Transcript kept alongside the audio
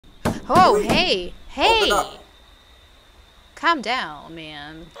Oh, hey! Hey! Calm down,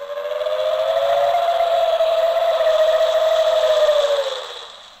 man.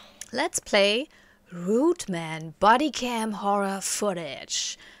 Let's play Rootman bodycam horror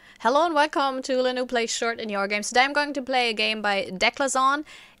footage. Hello and welcome to Lenu Plays Short in Your Games. Today I'm going to play a game by Deklazon.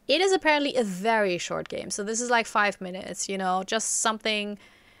 It is apparently a very short game, so this is like 5 minutes, you know, just something.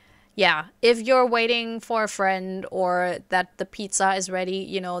 Yeah, if you're waiting for a friend or that the pizza is ready,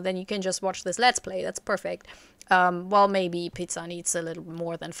 you know, then you can just watch this Let's Play. That's perfect. Well, maybe pizza needs a little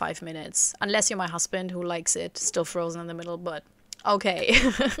more than 5 minutes. Unless you're my husband who likes it still frozen in the middle, but okay.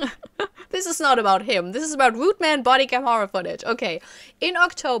 This is not about him. This is about Rootman bodycam horror footage. Okay. In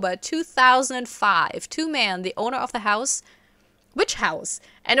October 2005, two men, the owner of the house, which house?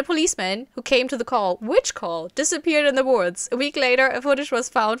 And a policeman who came to the call, which call, disappeared in the woods. A week later, a footage was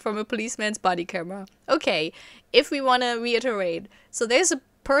found from a policeman's body camera. Okay, if we want to reiterate. So there's a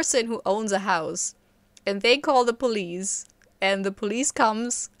person who owns a house, and they call the police, and the police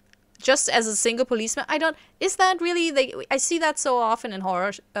comes just as a single policeman. Is that really, I see that so often in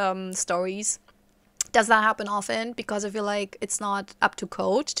horror stories. Does that happen often? Because I feel like it's not up to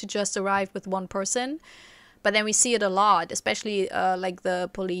code to just arrive with one person. But then we see it a lot, especially like the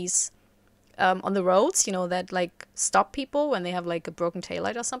police on the roads, you know, that like stop people when they have like a broken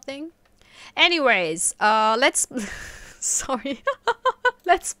taillight or something. Anyways, let's sorry.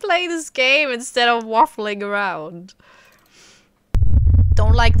 Let's play this game instead of waffling around.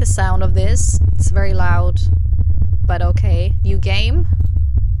 Don't like the sound of this. It's very loud. But okay, new game.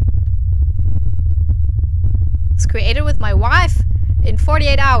 It's created with my wife in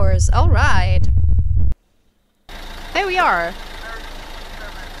 48 hours. All right. There we are.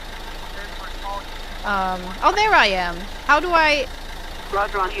 Oh, there I am. How do I...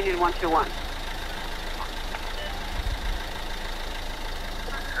 Roger on Union 121.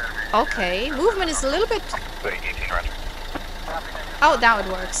 Okay, movement is a little bit... Oh, now it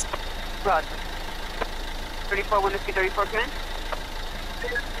works. Roger. 34, 1 34, come in.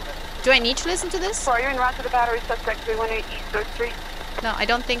 Do I need to listen to this? Are you en route to the battery suspect 318 East 3rd Street? No, I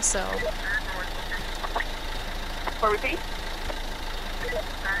don't think so. For repeat?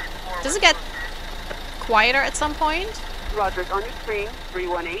 Does it get quieter at some point? Roger, it's on your screen,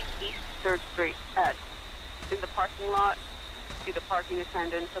 318 East 3rd Street. Ed. In the parking lot, see the parking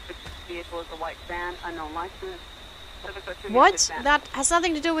attendant. Subject vehicle is a white van, unknown license. What? That has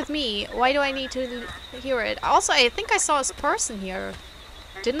nothing to do with me. Why do I need to hear it? Also, I think I saw a person here.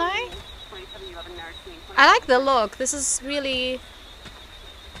 Didn't I? I like the look. This is really...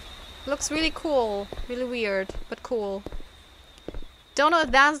 looks really cool. Really weird, but cool. Don't know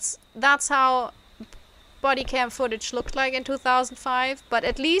if that's how bodycam footage looked like in 2005, but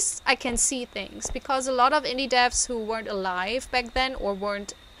at least I can see things. Because a lot of indie devs who weren't alive back then or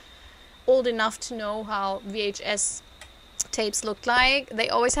weren't old enough to know how VHS tapes looked like, they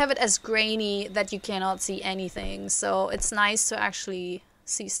always have it as grainy that you cannot see anything. So it's nice to actually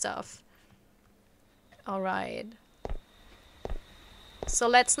see stuff. Alright. So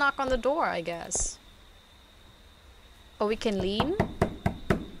let's knock on the door, I guess. Oh, we can lean?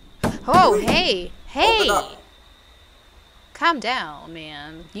 Oh, hey! Hey! Calm down,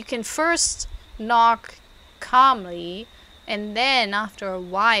 man. You can first knock calmly, and then after a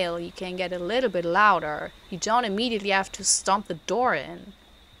while you can get a little bit louder. You don't immediately have to stomp the door in.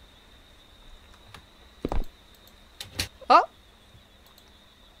 Oh!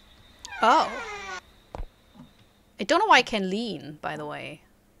 Oh! I don't know why I can lean, by the way.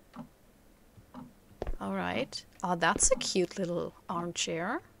 Alright. Oh, that's a cute little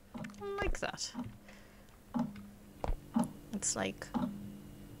armchair. I like that. It's like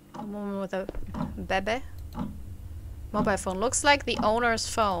a woman with a bebe. Mobile phone. Looks like the owner's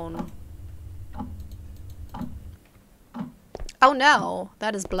phone. Oh no,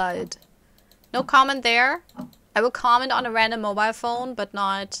 that is blood. No comment there. I will comment on a random mobile phone, but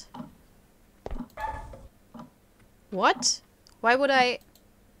not... What? Why would I...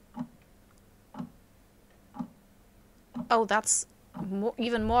 Oh, that's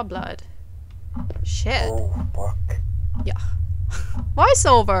even more blood. Shit. Oh, fuck. Yeah.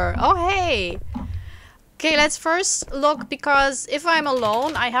 Voiceover. Oh, hey. Okay, let's first look, because if I'm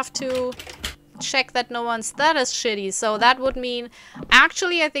alone, I have to check that no one's... That is shitty. So that would mean...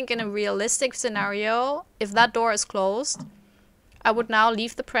 Actually, I think in a realistic scenario, if that door is closed, I would now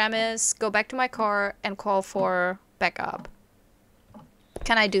leave the premise, go back to my car, and call for backup.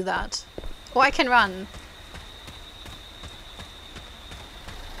 Can I do that? Oh, I can run.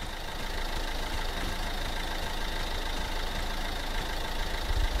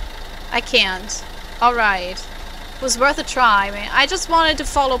 I can't. Alright. Was worth a try. I mean, I just wanted to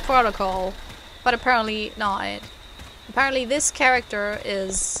follow protocol, but apparently not. Apparently this character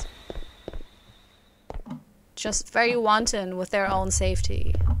is just very wanton with their own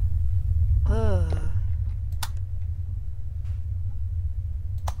safety. Ugh.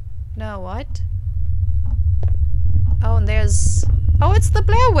 No, what? Oh, and there's... Oh, it's the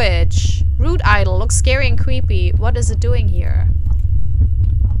Blair Witch! Root idol. Looks scary and creepy. What is it doing here?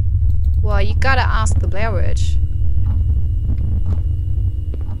 Well, you gotta ask the Blair Witch.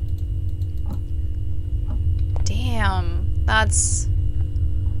 Damn. That's...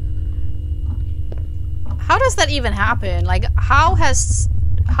 How does that even happen? Like, how does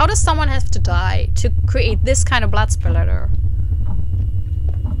someone have to die to create this kind of blood splatter?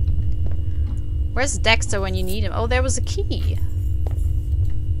 Where's Dexter when you need him? Oh, there was a key.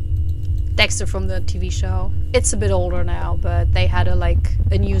 Dexter from the TV show. It's a bit older now, but they had a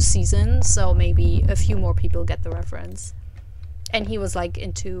new season, so maybe a few more people get the reference. And he was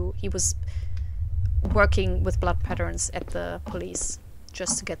he was working with blood patterns at the police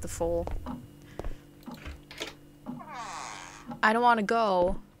just to get the full. I don't want to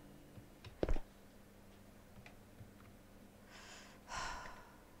go.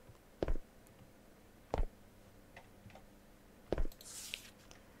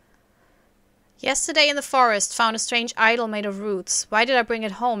 Yesterday in the forest, found a strange idol made of roots. Why did I bring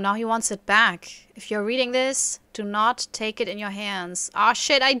it home? Now he wants it back. If you're reading this, do not take it in your hands. Ah,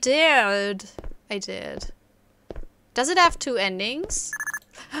 shit, I did. I did. Does it have two endings?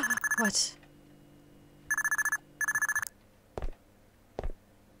 What?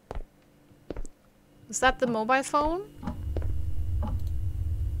 Is that the mobile phone?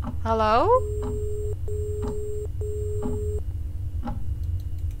 Hello?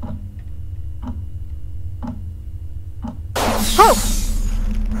 Oh!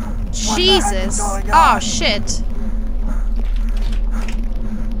 Jesus! Oh, shit!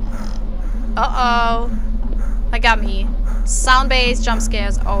 Uh-oh. That got me. Sound-based jump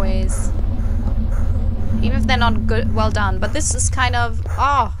scares, always. Even if they're not good, well done. But this is kind of...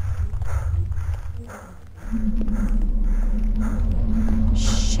 Oh!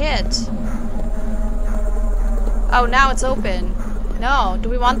 Shit. Oh, now it's open. No, do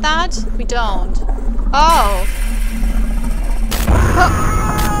we want that? We don't. Oh!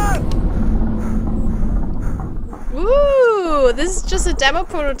 Ooh, this is just a demo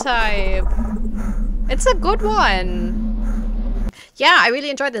prototype. It's a good one. Yeah, I really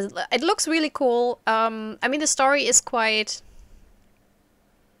enjoyed this. It looks really cool. I mean, the story is quite...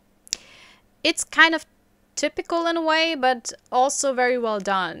 It's kind of typical in a way, but also very well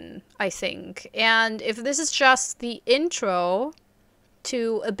done, I think. And if this is just the intro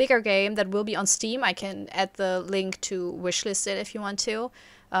to a bigger game that will be on Steam, I can add the link to wishlist it if you want to.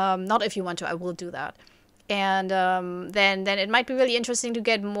 Not if you want to, I will do that. And then it might be really interesting to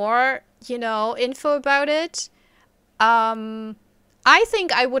get more, you know, info about it. I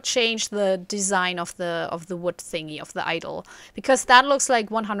think I would change the design of the wood thingy, of the idol, because that looks like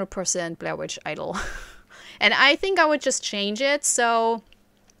 100% Blair Witch idol. And I think I would just change it so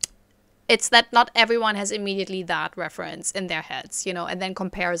it's that not everyone has immediately that reference in their heads, you know, and then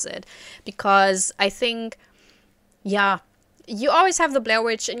compares it. Because I think, yeah, you always have the Blair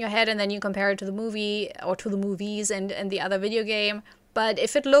Witch in your head and then you compare it to the movie or to the movies and the other video game. But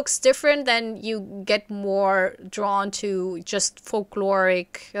if it looks different, then you get more drawn to just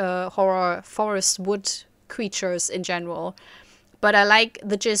folkloric horror forest wood creatures in general. But I like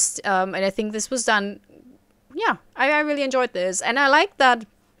the gist, and I think this was done, yeah, I really enjoyed this. And I like that,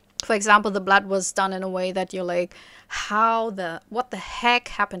 for example, the blood was done in a way that you're like, what the heck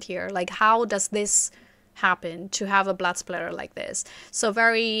happened here? Like, how does this happen to have a blood splatter like this? So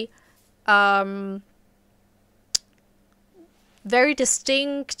very... very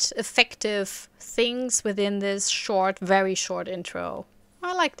distinct, effective things within this short, very short intro.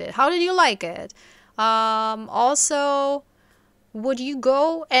 I liked it. How did you like it? Also, would you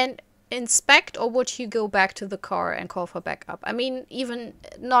go and inspect, or would you go back to the car and call for backup? I mean, even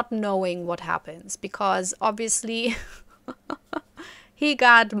not knowing what happens, because obviously he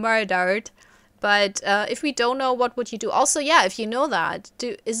got murdered. But if we don't know, what would you do? Also, yeah, if you know that,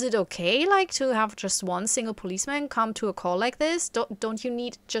 is it okay, like, to have just one single policeman come to a call like this? Don't you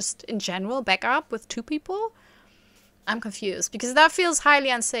need just, in general, backup with two people? I'm confused, because that feels highly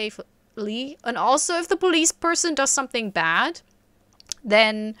unsafely. And also, if the police person does something bad,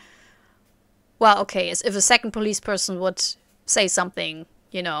 then, well, okay, as if a second police person would say something,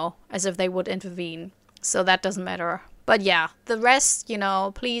 you know, as if they would intervene. So that doesn't matter. But yeah, the rest, you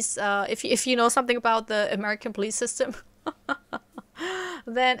know, please, if you know something about the American police system,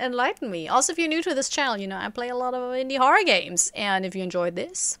 then enlighten me. Also, if you're new to this channel, you know, I play a lot of indie horror games. And if you enjoyed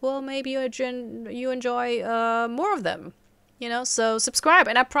this, well, maybe you enjoy more of them. You know, so subscribe.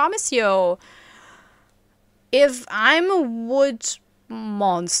 And I promise you, if I'm a wood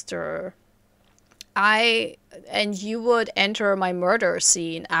monster, and you would enter my murder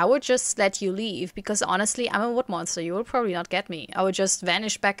scene, I would just let you leave, because honestly, I'm a wood monster. You will probably not get me. I would just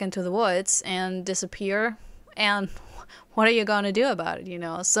vanish back into the woods and disappear, and what are you gonna do about it, you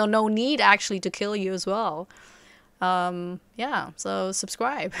know? So no need actually to kill you as well. Yeah, so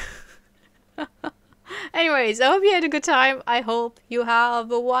subscribe. Anyways, I hope you had a good time. I hope you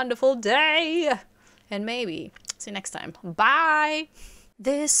have a wonderful day, and maybe see you next time. Bye!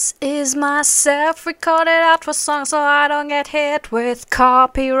 This is my self-recorded outro song, so I don't get hit with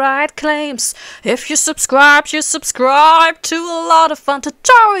copyright claims. If you subscribe to a lot of fun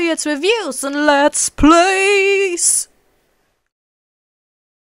tutorials, reviews, and let's plays.